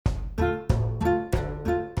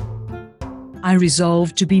I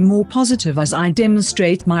resolve to be more positive as I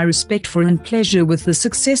demonstrate my respect for and pleasure with the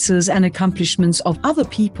successes and accomplishments of other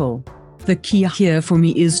people. The key here for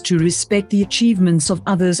me is to respect the achievements of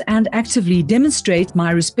others and actively demonstrate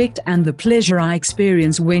my respect and the pleasure I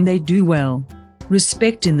experience when they do well.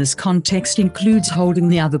 Respect in this context includes holding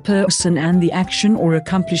the other person and the action or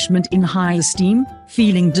accomplishment in high esteem,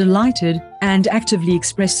 feeling delighted, and actively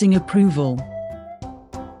expressing approval.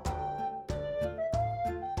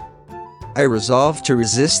 I resolve to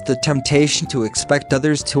resist the temptation to expect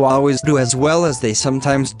others to always do as well as they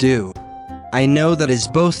sometimes do. I know that is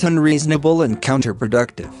both unreasonable and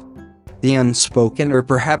counterproductive. The unspoken or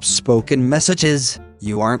perhaps spoken message is,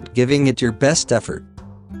 you aren't giving it your best effort.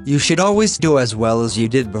 You should always do as well as you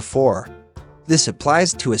did before. This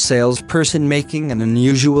applies to a salesperson making an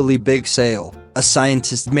unusually big sale, a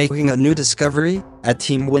scientist making a new discovery, a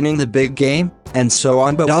team winning the big game, and so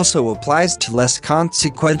on, but also applies to less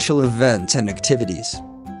consequential events and activities.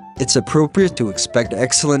 It's appropriate to expect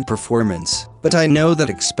excellent performance, but I know that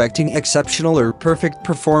expecting exceptional or perfect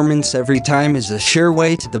performance every time is a sure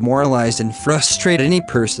way to demoralize and frustrate any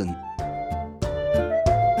person.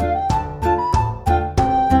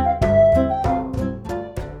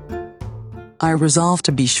 I resolve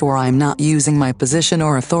to be sure I'm not using my position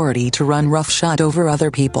or authority to run roughshod over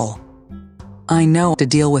other people. I know to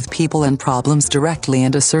deal with people and problems directly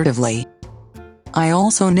and assertively. I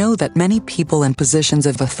also know that many people in positions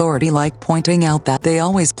of authority like pointing out that they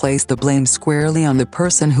always place the blame squarely on the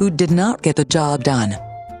person who did not get the job done.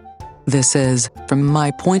 This is, from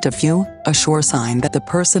my point of view, a sure sign that the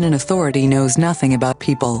person in authority knows nothing about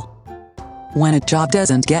people. When a job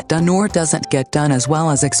doesn't get done or doesn't get done as well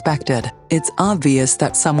as expected, it's obvious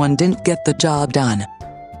that someone didn't get the job done.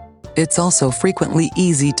 It's also frequently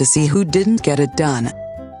easy to see who didn't get it done.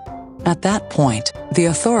 At that point, the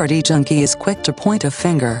authority junkie is quick to point a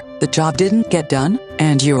finger, the job didn't get done,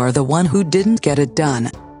 and you are the one who didn't get it done.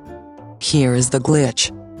 Here is the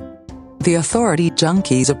glitch. The authority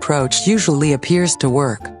junkie's approach usually appears to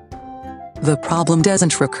work. The problem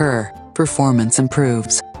doesn't recur, performance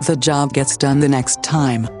improves, the job gets done the next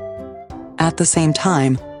time. At the same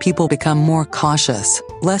time, people become more cautious,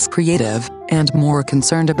 less creative, and more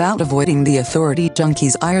concerned about avoiding the authority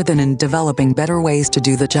junkie's ire than in developing better ways to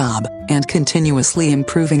do the job, and continuously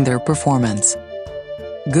improving their performance.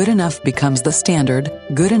 Good enough becomes the standard,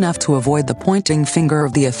 good enough to avoid the pointing finger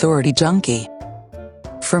of the authority junkie.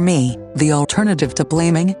 For me, the alternative to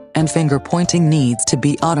blaming and finger-pointing needs to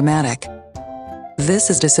be automatic. This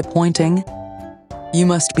is disappointing. You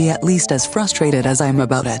must be at least as frustrated as I'm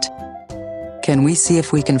about it. Can we see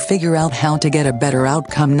if we can figure out how to get a better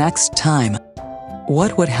outcome next time?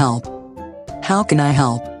 What would help? How can I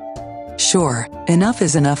help? Sure, enough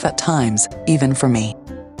is enough at times, even for me.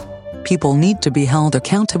 People need to be held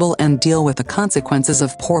accountable and deal with the consequences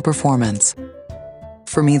of poor performance.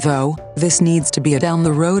 For me though, this needs to be a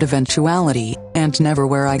down-the-road eventuality, and never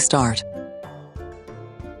where I start.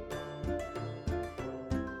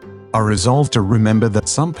 I resolve to remember that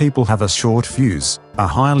some people have a short fuse, are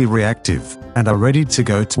highly reactive, and are ready to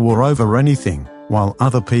go to war over anything, while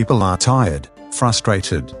other people are tired,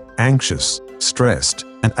 frustrated, anxious, stressed,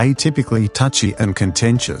 and atypically touchy and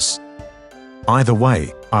contentious. Either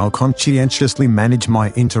way, I'll conscientiously manage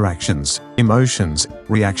my interactions, emotions,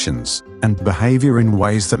 reactions, and behavior in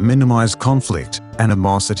ways that minimize conflict,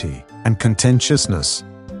 animosity, and contentiousness.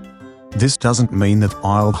 This doesn't mean that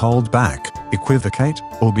I'll hold back, equivocate,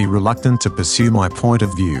 or be reluctant to pursue my point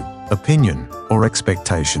of view, opinion, or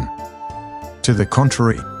expectation. To the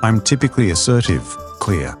contrary, I'm typically assertive,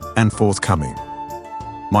 clear, and forthcoming.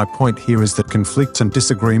 My point here is that conflicts and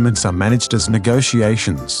disagreements are managed as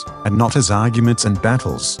negotiations, and not as arguments and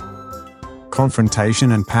battles.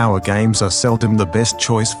 Confrontation and power games are seldom the best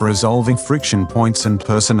choice for resolving friction points and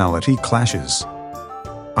personality clashes.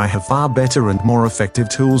 I have far better and more effective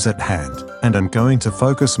tools at hand, and am going to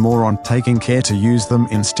focus more on taking care to use them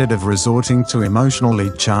instead of resorting to emotionally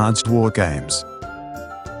charged war games.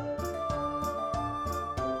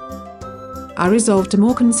 I resolve to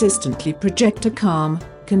more consistently project a calm,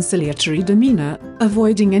 conciliatory demeanor,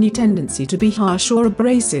 avoiding any tendency to be harsh or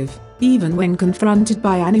abrasive, even when confronted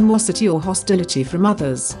by animosity or hostility from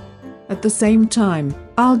others. At the same time,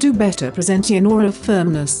 I'll do better presenting an aura of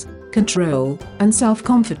firmness, control, and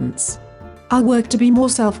self-confidence. I'll work to be more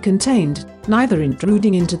self-contained, neither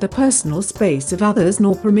intruding into the personal space of others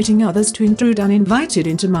nor permitting others to intrude uninvited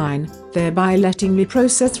into mine, thereby letting me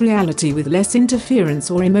process reality with less interference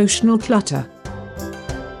or emotional clutter.